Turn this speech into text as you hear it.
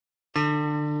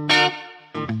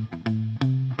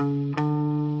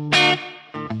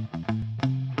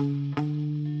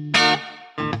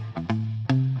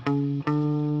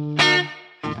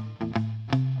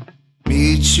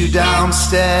Meet you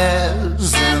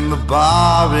downstairs in the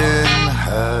bar in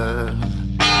her,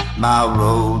 my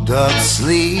rolled up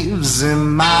sleeves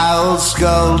and my old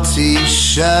skull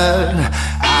t-shirt.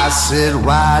 I said,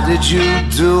 why did you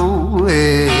do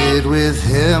it with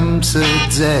him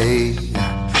today?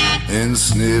 And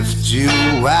sniffed you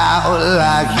out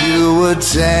like you were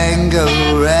Tanqueray.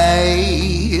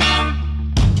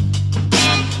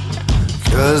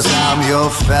 'Cause I'm your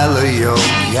fella, your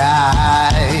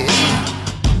guy.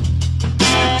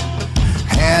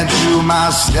 Hand you my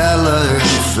Stella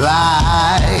and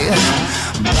fly.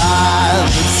 By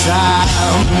the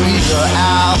time you're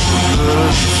out the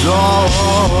door,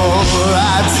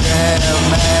 I tear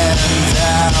man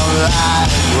down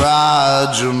like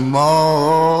Roger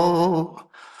Moore.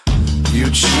 You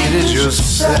cheated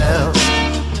yourself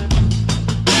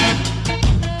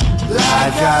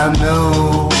like I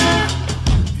knew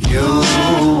you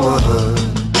would.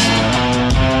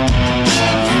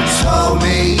 You told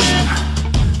me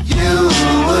you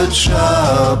were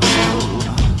trouble.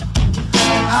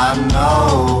 I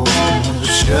know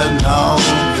you're no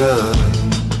good.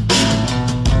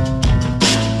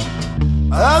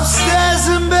 Upstairs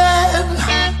in bed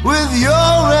with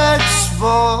your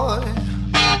ex-boy.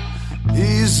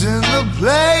 He's in the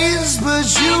place, but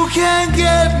you can't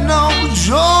get no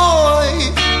joy.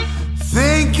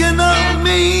 Thinking of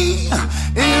me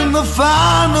in the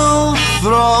final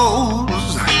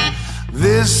throes.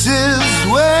 This is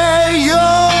where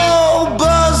your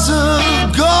buzzer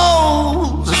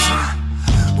goes.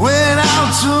 Went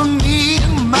out to meet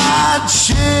my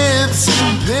chips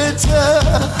and bitter.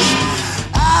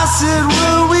 I said,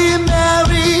 will we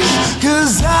marry?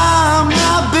 'Cause I'm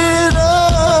not bitter.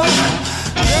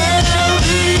 There'll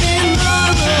be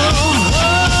none of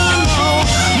her no more.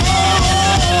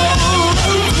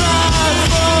 Cry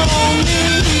for me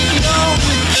on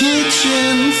the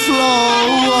kitchen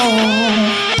floor.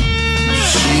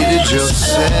 Cheated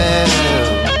yourself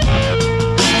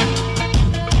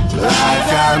like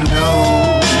I know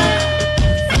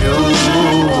you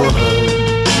would.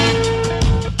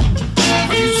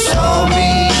 You told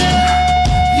me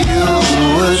you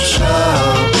were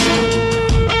trouble.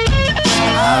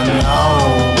 I know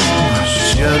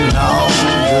you're no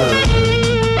good.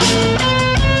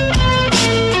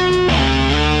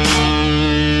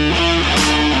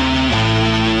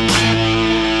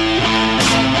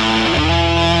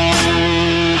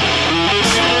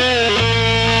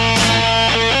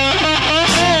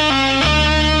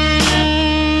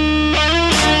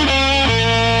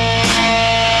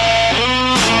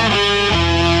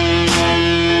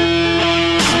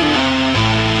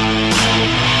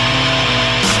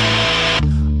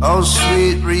 Oh,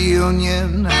 sweet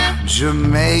reunion,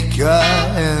 Jamaica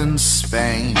and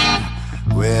Spain.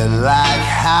 We're like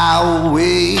how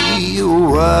we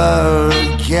were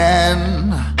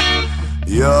again.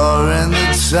 You're in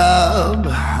the tub,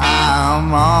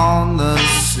 I'm on the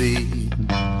seat.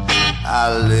 I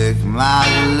lick my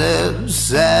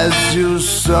lips as you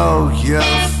soak your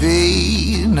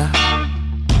feet.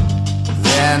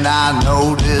 Then I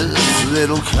notice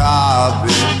little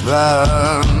carpet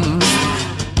burns.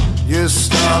 Your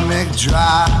stomach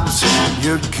drops,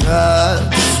 your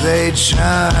guts, they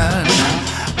churn.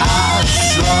 I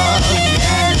shrug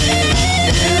and it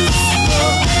is the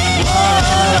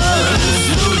words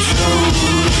who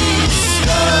truly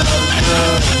stuck the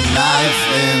knife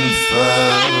in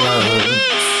first.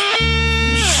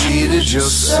 You cheated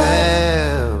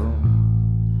yourself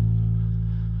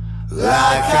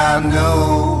like I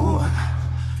knew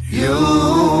you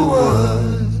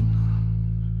would.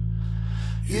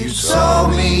 You told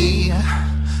me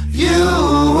you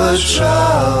were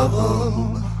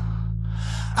trouble.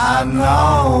 I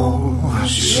know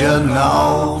you're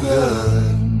no good.